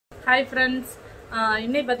Hi friends.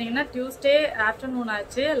 இன்னைக்கு பாத்தீங்கன்னா Tuesday afternoon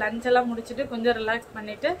ஆச்சு. லஞ்ச் எல்லாம் முடிச்சிட்டு கொஞ்சம் ரிலாக்ஸ்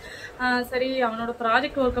பண்ணிட்டு சரி அவனோட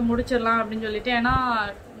ப்ராஜெக்ட் ஒர்க்கை முடிச்சிடலாம் அப்படின்னு சொல்லிட்டு, ஏன்னா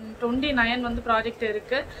 29 வந்து ப்ராஜெக்ட்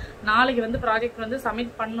இருக்கு. நாளைக்கு வந்து ப்ராஜெக்ட் வந்து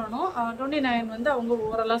சப்மிட் பண்ணணும். 29 வந்து அவங்க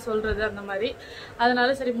ஓவராலாக சொல்றது அந்த மாதிரி.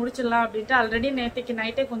 அதனால சரி முடிச்சிடலாம் அப்படின்ட்டு ஆல்ரெடி நேற்றுக்கு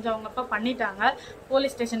நைட்டே கொஞ்சம் அவங்க அப்பா பண்ணிட்டாங்க.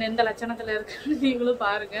 போலீஸ் ஸ்டேஷன் எந்த லட்சணத்தில் இருக்குன்னு நீங்களும்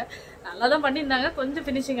பாருங்க. நல்லா தான் பண்ணியிருந்தாங்க. கொஞ்சம்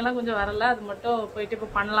ஃபினிஷிங் எல்லாம் கொஞ்சம் வரல. அது மட்டும் போயிட்டு இப்போ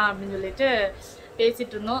பண்ணலாம் அப்படின்னு சொல்லிட்டு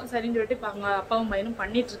பேசிட்டு இருந்தோம். சரின்னு சொல்லிட்டு இப்போ அவங்க அப்பாவும் பையனும்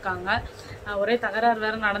பண்ணிட்டு இருக்காங்க. ஒரே தகராறு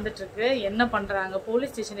வேற நடந்துட்டு இருக்கு. என்ன பண்றாங்க,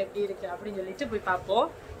 போலீஸ் ஸ்டேஷன் எப்படி இருக்கு அப்படின்னு சொல்லிட்டு போய் பார்ப்போம்.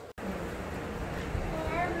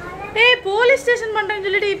 ஏய், போலீஸ் ஸ்டேஷன் பண்றேன்னு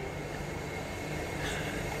சொல்லிட்டு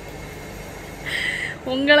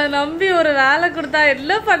உங்களை நம்பி ஒரு வேலை கொடுத்தா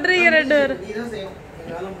என்ன பண்றீங்க ரெண்டு பேரும்?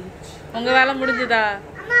 உங்க வேலை முடிஞ்சுதா?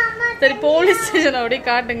 சரி, போலீஸ் ஸ்டேஷன் அப்படியே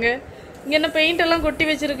காட்டுங்க. இங்க என்ன பெயிண்ட் எல்லாம் கொட்டி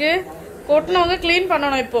வச்சிருக்கு. கொட்டினவங்க கிளீன்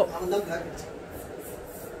பண்ணணும். இப்போ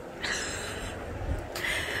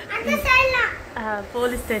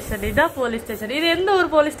போலீஸ் ஸ்டேஷன், இதான் போலீஸ் ஸ்டேஷன். இது எந்த ஒரு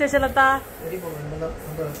போலீஸ் ஸ்டேஷன்லத்தா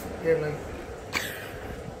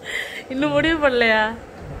இன்னும் முடிவு பண்ணலையா?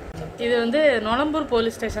 இது வந்து நொளம்பூர்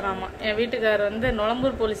போலீஸ் ஸ்டேஷன். ஆமா, என் வீட்டுக்காரர் வந்து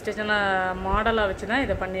நொளம்பூர் போலீஸ் ஸ்டேஷனை மாடலா வச்சுதான்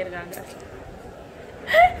இதை பண்ணிருக்காங்க.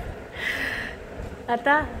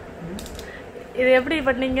 அத்தா, இது எப்படி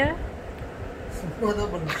பண்ணீங்க?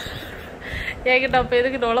 ஏகிட்ட அப்ப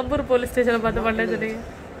எதுக்கு நொளம்பூர் போலீஸ் ஸ்டேஷனை பார்த்து பண்ண சொன்னீங்க?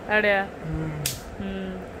 அப்படியா?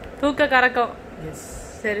 தூக்க கறக்கம்.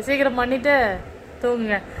 சரி, சீக்கிரம் பண்ணிட்டு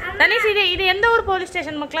தூங்குங்க. தனீஷ், இது எந்த ஊர் போலீஸ்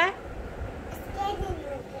ஸ்டேஷன் மக்களே?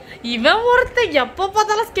 இவன் ஒருத்த எப்ப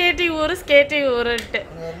பார்த்தாலும் ஸ்கேட்டிங் ஊருன்ட்டு.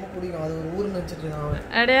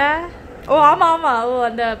 அப்படியா? ஓ ஆமா ஆமா. ஓ,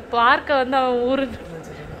 அந்த பார்க்க வந்து அவன் ஊரு.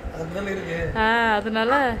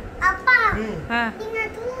 அதனால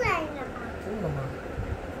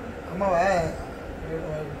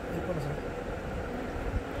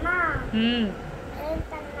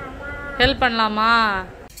ஹெல்ப் பண்ணலாமா?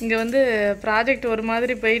 இங்க வந்து ப்ராஜெக்ட் ஒரு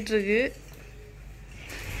மாதிரி போயிட்டு இருக்கு.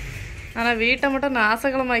 ஆனா வீட்டை மட்டும்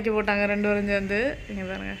நாசகலமாக்கி போட்டாங்க ரெண்டு பேரும் சேர்ந்து. இங்க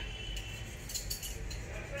பாருங்க,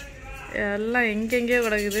 எல்லாம் எங்கெங்கேயோ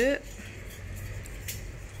கிடக்குது.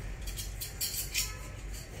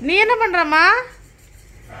 நீ என்ன பண்றமா?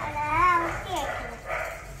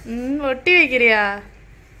 ஒட்டி வைக்கிறியா?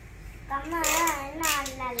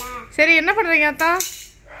 சரி, என்ன பண்றீங்க அத்தா?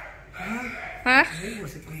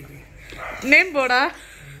 நேம் போடா.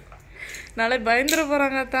 நாளை பயந்துட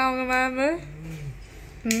போறாங்க அத்தா அவங்க மேம்.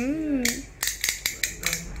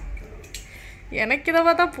 எனக்கு இதை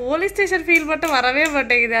பார்த்தா போலீஸ் ஸ்டேஷன் ஃபீல் மட்டும் வரவே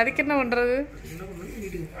மாட்டேங்குது. அதுக்கு என்ன பண்றது?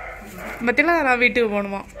 பத்தில நான் வீட்டுக்கு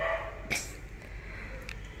போகணுமா?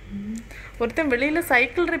 ஒருத்தன் வெளியில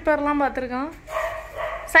சைக்கிள் ரிப்பேர்லாம் பார்த்துருக்கான்.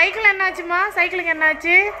 சைக்கிள் என்னாச்சுமா? சைக்கிளுக்கு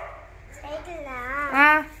என்னாச்சு?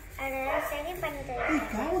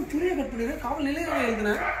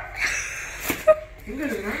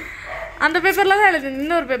 அந்த பேப்பர்ல தான் எழுதி,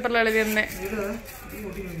 இன்னொரு பேப்பர்ல எழுதியிருந்தேன்.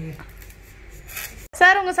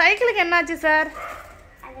 சார், உங்க சைக்கிளுக்கு என்னாச்சு சார்?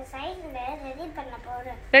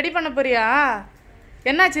 ரெடி பண்ண போறியா?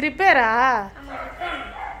 என்னாச்சு, ரிப்பேரா?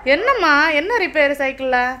 என்னம்மா, என்ன ரிப்பேர்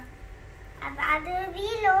சைக்கிள்ல?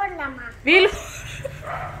 வீல்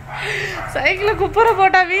சைக்கிள குப்புற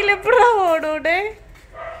போட்டா வீல் எப்படிடா ஓடுடே?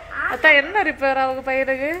 அத்தா, என்ன ரிப்பேர் அவங்க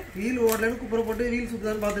பையனுக்கு? வீல் ஓடலன்னு குப்புற போட்டு வீல்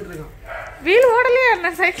சுத்ததான் பார்த்துட்டு இருக்கான். வீல் ஓடலையா என்ன?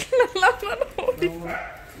 சைக்கிள் எல்லாம்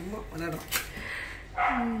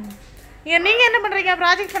நீங்க என்ன பண்றீங்க?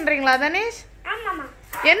 ப்ராஜெக்ட் பண்றீங்களா தனீஷ்? ஆமாமா.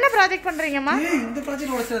 என்ன ப்ராஜெக்ட் பண்றீங்கம்மா? இந்த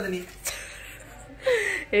ப்ராஜெக்ட் உடைச்சறத நீ.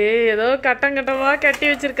 ஏதோ கட்டமா கட்டி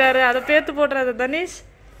வச்சிருக்காரு, அதை பேத்து போடுறது தனீஷ்.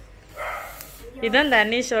 இதான்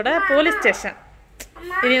தனீஷோட போலீஸ் ஸ்டேஷன்.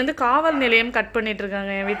 இனி வந்து காவல் நிலையம் கட் பண்ணிட்டு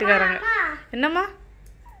இருக்காங்க என் வீட்டுக்காரங்க. என்னம்மா?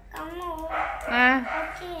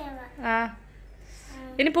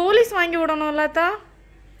 இனி போலீஸ் வாங்கி விடணும்லத்தா.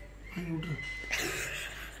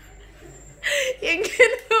 எங்க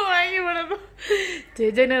வாங்கி விடணும்?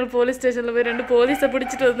 ஜெயநகர் போலீஸ் ஸ்டேஷன்ல போய் 2 போலீஸை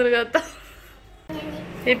பிடிச்சிட்டு வந்துருக்காத்தா.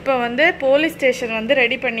 இப்போ வந்து போலீஸ் ஸ்டேஷன் வந்து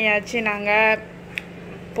ரெடி பண்ணியாச்சு. நாங்கள்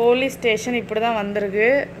போலீஸ் ஸ்டேஷன் இப்படி தான் வந்திருக்கு.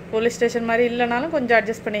 போலீஸ் ஸ்டேஷன் மாதிரி இல்லைனாலும் கொஞ்சம்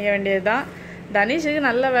அட்ஜஸ்ட் பண்ணிக்க வேண்டியது தான். தனீஷுக்கு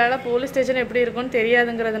நல்ல வேலை, போலீஸ் ஸ்டேஷன் எப்படி இருக்கும்னு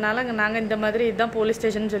தெரியாதுங்கிறதுனால நாங்கள் இந்த மாதிரி இதுதான் போலீஸ்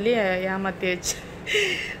ஸ்டேஷன் சொல்லி ஏமாற்றியாச்சு.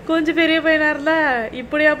 கொஞ்சம் பெரிய பையனாக இருந்தால்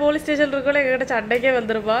இப்படியா போலீஸ் ஸ்டேஷன் இருக்கோல எங்ககிட்ட சண்டைக்கே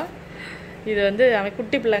வந்துருப்பா. இது வந்து அவன்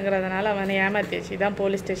குட்டி பிள்ளைங்கிறதுனால அவனை ஏமாற்றியாச்சு. இதான்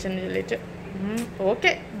போலீஸ் ஸ்டேஷன் சொல்லிட்டு.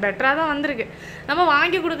 ஓகே, பெட்டராக தான் வந்திருக்கு. நம்ம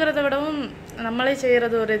வாங்கி கொடுக்குறத விடவும் நம்மளே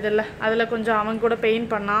செய்கிறது ஒரு இது இல்லை. அதில் கொஞ்சம் அவன் கூட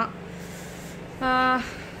பெயிண்ட் பண்ணான்.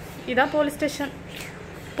 இதான் போலீஸ் ஸ்டேஷன்.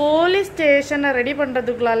 போலீஸ் ஸ்டேஷனை ரெடி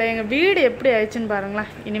பண்ணுறதுக்குள்ளால எங்கள் வீடு எப்படி ஆயிடுச்சுன்னு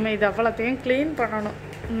பாருங்களேன். இனிமேல் இது அவ்வளோத்தையும் க்ளீன் பண்ணணும்.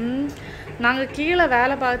 நாங்கள் கீழே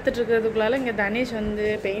வேலை பார்த்துட்டு இருக்கிறதுக்குள்ளால இங்கே தனீஷ் வந்து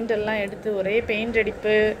பெயிண்ட் எல்லாம் எடுத்து ஒரே பெயிண்ட்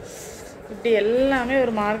அடிப்பு இப்படி எல்லாமே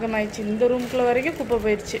ஒரு மார்க்கம் ஆயிடுச்சு. இந்த ரூம்குள்ளே வரைக்கும் குப்பை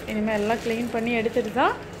போயிடுச்சு. இனிமேல் எல்லாம் க்ளீன் பண்ணி எடுத்துட்டு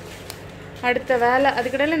தான் அடுத்த வேலை.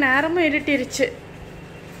 அதுக்கிடையில் நேரமும் இருட்டிருச்சு.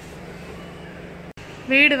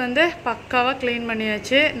 வீடு வந்து பக்காவாக க்ளீன்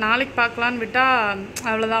பண்ணியாச்சு. நாளைக்கு பார்க்கலான்னு விட்டால்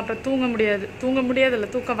அவ்வளோதான், அப்புறம் தூங்க முடியாது இல்லை,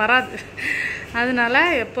 தூக்கம் வராது. அதனால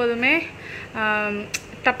எப்போதுமே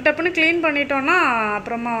டப்புன்னு க்ளீன் பண்ணிட்டோன்னா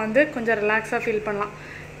அப்புறமா வந்து கொஞ்சம் ரிலாக்ஸாக ஃபீல் பண்ணலாம்.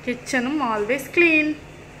 கிச்சனும் ஆல்வேஸ் க்ளீன்.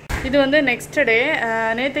 இது வந்து நெக்ஸ்ட் டே.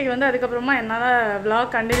 நேற்றுக்கு வந்து அதுக்கப்புறமா என்னால்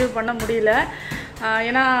விளாக் கண்டினியூ பண்ண முடியல.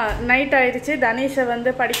 ஏன்னா நைட் ஆயிடுச்சு. தனீஷை வந்து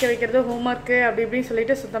படிக்க வைக்கிறது, ஹோம்ஒர்க்கு அப்படி இப்படின்னு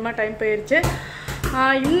சொல்லிட்டு சுத்தமாக டைம் போயிடுச்சு.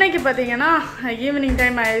 இன்றைக்கி பார்த்திங்கன்னா ஈவினிங்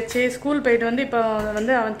டைம் ஆயிடுச்சு. ஸ்கூல் போயிட்டு வந்து இப்போ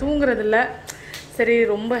வந்து அவன் தூங்குறதில்ல. சரி,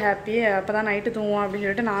 ரொம்ப ஹாப்பி, அப்போ தான் நைட்டு தூங்குவான் அப்படின்னு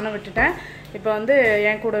சொல்லிட்டு நானும் விட்டுட்டேன். இப்போ வந்து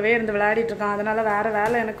என் கூடவே இருந்து விளையாடிட்டுருக்கான். அதனால் வேறு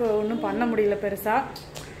வேலை எனக்கு ஒன்றும் பண்ண முடியல பெருசாக.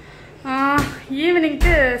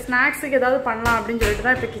 ஈவினிங்க்கு ஸ்நாக்ஸுக்கு ஏதாவது பண்ணலாம் அப்படின்னு சொல்லிட்டு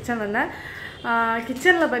தான் இப்போ கிச்சன் வந்தேன்.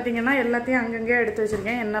 கிச்சனில் பார்த்திங்கன்னா எல்லாத்தையும் அங்கங்கே எடுத்து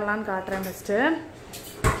வச்சுருக்கேன். என்னெல்லாம்னு காட்டுறேன் ஃபஸ்ட்டு.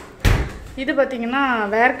 இது பார்த்திங்கன்னா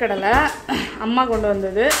வேர்க்கடலை அம்மா கொண்டு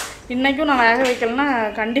வந்தது. இன்றைக்கும் நான் வேக வைக்கலன்னா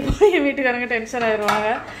கண்டிப்பாக என் வீட்டுக்காரங்க டென்ஷன் ஆயிடுவாங்க.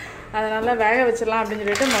 அதனால் வேக வச்சிடலாம் அப்படின்னு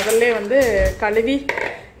சொல்லிட்டு முதல்ல வந்து கழுவி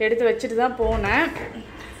எடுத்து வச்சுட்டு தான் போனேன்.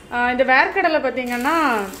 இந்த வேர்க்கடலை பார்த்திங்கன்னா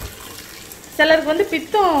சிலருக்கு வந்து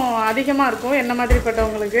பித்தம் அதிகமாக இருக்கும். என்ன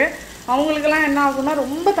மாதிரிப்பட்டவங்களுக்கு அவங்களுக்கெல்லாம் என்ன ஆகும்னா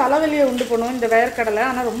ரொம்ப தலைவலியை உண்டு பண்ணும் இந்த வேர்க்கடலை.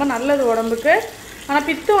 ஆனால் ரொம்ப நல்லது உடம்புக்கு. ஆனால்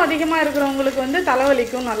பித்தம் அதிகமாக இருக்கிறவங்களுக்கு வந்து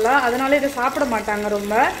தலைவலிக்கும் நல்லா. அதனால இதை சாப்பிட மாட்டாங்க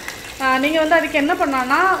ரொம்ப. நீங்கள் வந்து அதுக்கு என்ன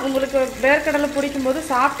பண்ணான்னா, உங்களுக்கு வேர்க்கடலை பிடிக்கும்போது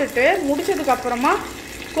சாப்பிட்டுட்டு முடிச்சதுக்கப்புறமா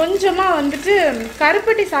கொஞ்சமாக வந்துட்டு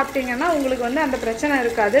கருப்பட்டி சாப்பிட்டீங்கன்னா உங்களுக்கு வந்து அந்த பிரச்சனை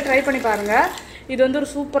இருக்காது. ட்ரை பண்ணி பாருங்கள். இது வந்து ஒரு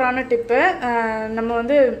சூப்பரான டிப்பு. நம்ம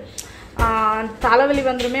வந்து தலைவலி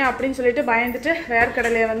வந்துடுமே அப்படின்னு சொல்லிட்டு பயந்துட்டு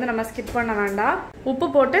வேர்க்கடலையை வந்து நம்ம ஸ்கிப் பண்ண வேண்டாம். உப்பு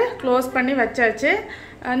போட்டு க்ளோஸ் பண்ணி வச்சாச்சு.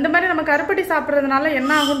 இந்த மாதிரி நம்ம கருப்பட்டி சாப்பிட்றதுனால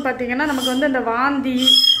என்ன ஆகும்னு பார்த்தீங்கன்னா, நமக்கு வந்து அந்த வாந்தி,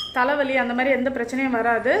 தலைவலி அந்த மாதிரி எந்த பிரச்சனையும்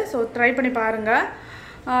வராது. ஸோ ட்ரை பண்ணி பாருங்கள்.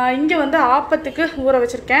 இங்கே வந்து ஆப்பத்துக்கு ஊற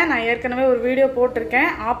வச்சுருக்கேன். நான் ஏற்கனவே ஒரு வீடியோ போட்டிருக்கேன்.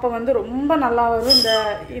 ஆப்பம் வந்து ரொம்ப நல்லா வரும்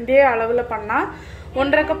இதே அளவில் பண்ணால்.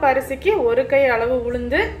 1.5 கப் அரிசிக்கு 1 கை அளவு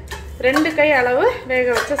உளுந்து, 2 கை அளவு வேக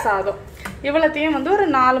வச்ச சாதம். இவ்வளோத்தையும் வந்து ஒரு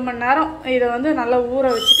 4 மணி நேரம் இதை வந்து நல்லா ஊற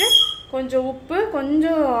வச்சுட்டு கொஞ்சம் உப்பு,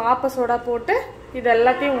 கொஞ்சம் ஆப்ப சோடா போட்டு இது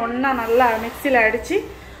எல்லாத்தையும் ஒன்றா நல்லா மிக்சியில் அடித்து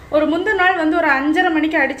ஒரு முந்தின நாள் வந்து ஒரு 5:30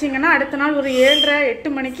 மணிக்கு அடிச்சிங்கன்னா அடுத்த நாள் ஒரு 7:30 8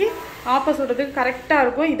 மணிக்கு ஆப்பம் சுடுறதுக்கு கரெக்டாக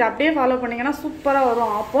இருக்கும். இதை அப்படியே ஃபாலோ பண்ணிங்கன்னா சூப்பராக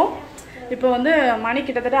வரும் ஆப்பம். இப்போ வந்து மணி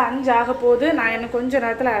கிட்டத்தட்ட 5 ஆக போகுது. நான் இன்னும் கொஞ்சம்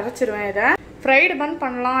நேரத்தில் அரைச்சிருவேன். இதை ஃப்ரைடு பன்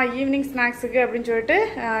பண்ணலாம் ஈவினிங் ஸ்நாக்ஸுக்கு அப்படின்னு சொல்லிட்டு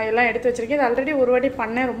எல்லாம் எடுத்து வச்சுருக்கேன். இது ஆல்ரெடி ஒரு வாட்டி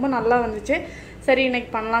பண்ணேன், ரொம்ப நல்லா வந்துச்சு. சரி,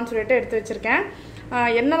 இன்றைக்கி பண்ணலான்னு சொல்லிட்டு எடுத்து வச்சுருக்கேன்.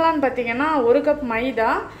 என்னெல்லாம்னு பார்த்தீங்கன்னா 1 கப்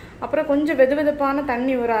மைதா, அப்புறம் கொஞ்சம் வெதுவெதுப்பான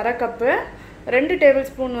தண்ணி ஒரு 1/2 கப்பு, 2 டேபிள்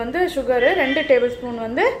ஸ்பூன் வந்து சுகரு, 2 டேபிள் ஸ்பூன்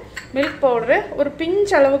வந்து மில்க் பவுட்ரு, ஒரு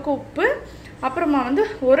பிஞ்ச் அளவுக்கு உப்பு, அப்புறமா வந்து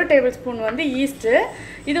 1 டேபிள் ஸ்பூன் வந்து ஈஸ்ட்டு.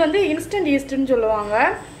 இது வந்து இன்ஸ்டன்ட் ஈஸ்ட்டுன்னு சொல்லுவாங்க.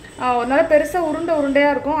 நல்லா பெருசாக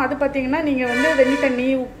உருண்டையாக இருக்கும். அது பார்த்திங்கன்னா நீங்கள் வந்து வெண்ணி தண்ணி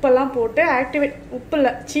உப்பெல்லாம் போட்டு உப்பு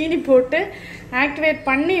இல்லை சீனி போட்டு ஆக்டிவேட்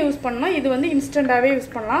பண்ணி யூஸ் பண்ணலாம். இது வந்து இன்ஸ்டண்ட்டாகவே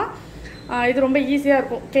யூஸ் பண்ணலாம். இது ரொம்ப ஈஸியாக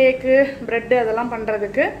இருக்கும் கேக்கு, ப்ரெட்டு அதெல்லாம்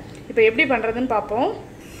பண்ணுறதுக்கு. இப்போ எப்படி பண்ணுறதுன்னு பார்ப்போம்.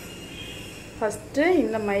 ஃபஸ்ட்டு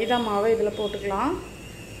இந்த மைதா மாவை இதில் போட்டுக்கலாம்.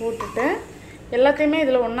 போட்டுட்டு எல்லாத்தையுமே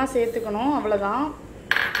இதில் ஒன்றா சேர்த்துக்கணும், அவ்வளோதான்.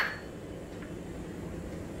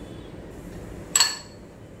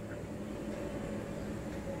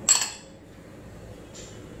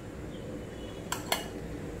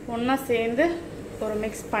 ஒன்றா சேர்ந்து ஒரு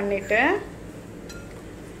மிக்ஸ் பண்ணிவிட்டு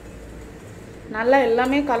நல்லா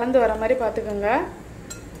எல்லாமே கலந்து வர மாதிரி பார்த்துக்கோங்க.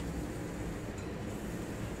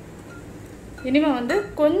 இனிமேல் வந்து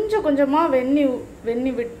கொஞ்சம் கொஞ்சமாக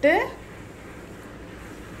வெண்ணி விட்டு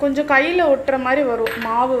கொஞ்சம் கையில் ஒட்டுற மாதிரி வரும்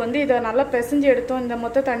மாவு. வந்து இதை நல்லா பிசைஞ்சு எடுத்தோம், இந்த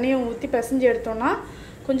மொத்த தண்ணியும் ஊற்றி பிசைஞ்சு எடுத்தோன்னா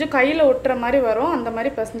கொஞ்சம் கையில் ஒட்டுற மாதிரி வரும். அந்த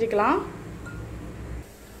மாதிரி பிசைஞ்சிக்கலாம்.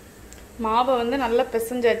 மாவை வந்து நல்லா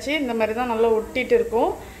பிசைஞ்சாச்சு. இந்த மாதிரி தான் நல்லா ஒட்டிகிட்டு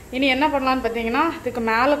இருக்கும். இனி என்ன பண்ணலான்னு பார்த்தீங்கன்னா, இதுக்கு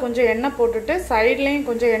மேலே கொஞ்சம் எண்ணெய் போட்டுட்டு சைட்லேயும்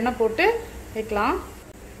கொஞ்சம் எண்ணெய் போட்டு வைக்கலாம்.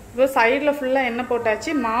 இப்போ சைடில் ஃபுல்லாக எண்ணெய் போட்டாச்சு,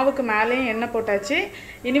 மாவுக்கு மேலேயும் எண்ணெய் போட்டாச்சு.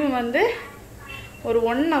 இனிமேல் வந்து ஒரு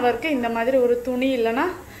 1 ஹவருக்கு இந்த மாதிரி ஒரு துணி இல்லைன்னா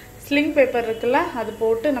ஸ்லிங் பேப்பர் இருக்குல்ல, அது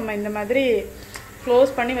போட்டு நம்ம இந்த மாதிரி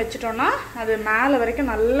க்ளோஸ் பண்ணி வச்சிட்டோன்னா அது மேலே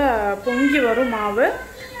வரைக்கும் நல்லா பொங்கி வரும் மாவு.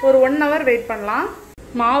 ஒரு 1 ஹவர் வெயிட் பண்ணலாம்.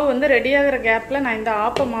 மாவு வந்து ரெடி ஆகிற கேப்பில் நான் இந்த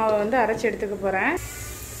ஆப்ப மாவை வந்து அரைச்சி எடுத்துக்க போகிறேன்.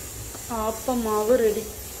 ஆப்ப மாவு ரெடி.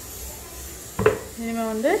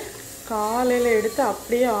 இனிமேல் வந்து காலையில் எடுத்து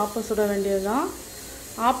அப்படியே ஆப்பம் சுட வேண்டியது தான்.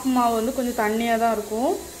 ஆப்ப மாவு வந்து கொஞ்சம் தண்ணியாக தான்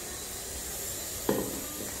இருக்கும்.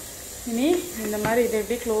 இனி இந்த மாதிரி இதை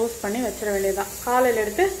எப்படி க்ளோஸ் பண்ணி வச்சிட வேண்டியது தான். காலையில்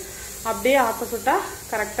எடுத்து அப்படியே ஆப்பம் சுட்டால்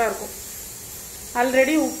கரெக்டாக இருக்கும்.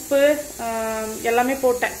 ஆல்ரெடி உப்பு எல்லாமே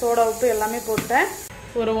போட்டேன், சோடா உப்பு எல்லாமே போட்டேன்.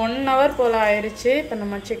 ஒரு 1 hour போல் ஆயிடுச்சு. இப்போ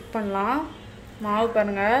நம்ம செக் பண்ணலாம். மாவு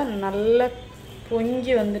பாருங்கள் நல்லா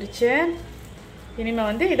பொங்கி வந்துருச்சு. இனிமேல்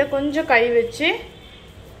வந்து இதை கொஞ்சம் கை வச்சு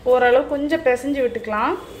ஓரளவு கொஞ்சம் பிசைஞ்சு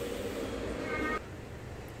விட்டுக்கலாம்.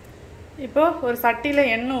 இப்போ ஒரு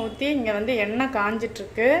சட்டியில் எண்ணெய் ஊற்றி இங்கே வந்து எண்ணெய்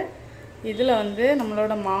காஞ்சிட்ருக்கு. இதில் வந்து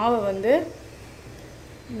நம்மளோட மாவை வந்து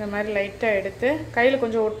இந்த மாதிரி லைட்டாக எடுத்து கையில்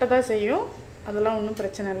கொஞ்சம் ஒட்ட தான் செய்யும், அதெல்லாம் ஒன்றும்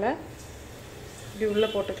பிரச்சனை இல்லை. இப்படி உள்ளே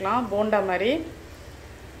போட்டுக்கலாம் போண்டா மாதிரி.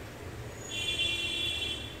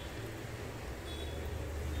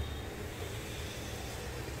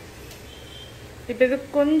 இப்போ இது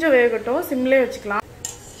கொஞ்சம் வேகட்டும், சிம்லேயே வச்சுக்கலாம்.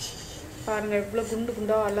 பாருங்கள் எவ்வளோ குண்டு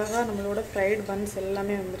குண்டாக அழகாக நம்மளோட ஃப்ரைட் பன்ஸ்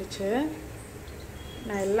எல்லாமே வந்துருச்சு.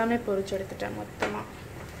 நான் எல்லாமே பொரிச்சு எடுத்துட்டேன் மொத்தமாக.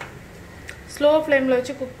 ஸ்லோ ஃப்ளேமில்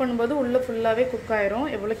வச்சு குக் பண்ணும்போது உள்ளே ஃபுல்லாகவே குக் ஆயிரும்.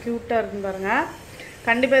 எவ்வளோ க்யூட்டாக இருக்குன்னு பாருங்கள்.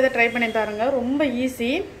 கண்டிப்பாக இதை ட்ரை பண்ணி பாருங்கள், ரொம்ப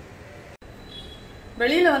ஈஸி.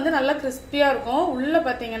 வெளியில் வந்து நல்லா கிறிஸ்பியாக இருக்கும், உள்ளே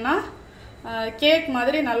பார்த்தீங்கன்னா கேக்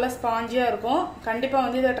மாதிரி நல்லா ஸ்பாஞ்சியாக இருக்கும். கண்டிப்பாக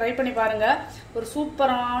வந்து இதை ட்ரை பண்ணி பாருங்கள். ஒரு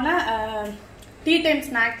சூப்பரான டீ டைம்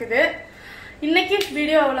ஸ்நாக் இது. இன்னைக்கு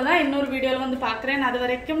வீடியோ அவ்வளோதான். இன்னொரு வீடியோவில் வந்து பார்க்குறேன். அது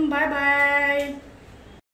வரைக்கும் பாய் பாய்.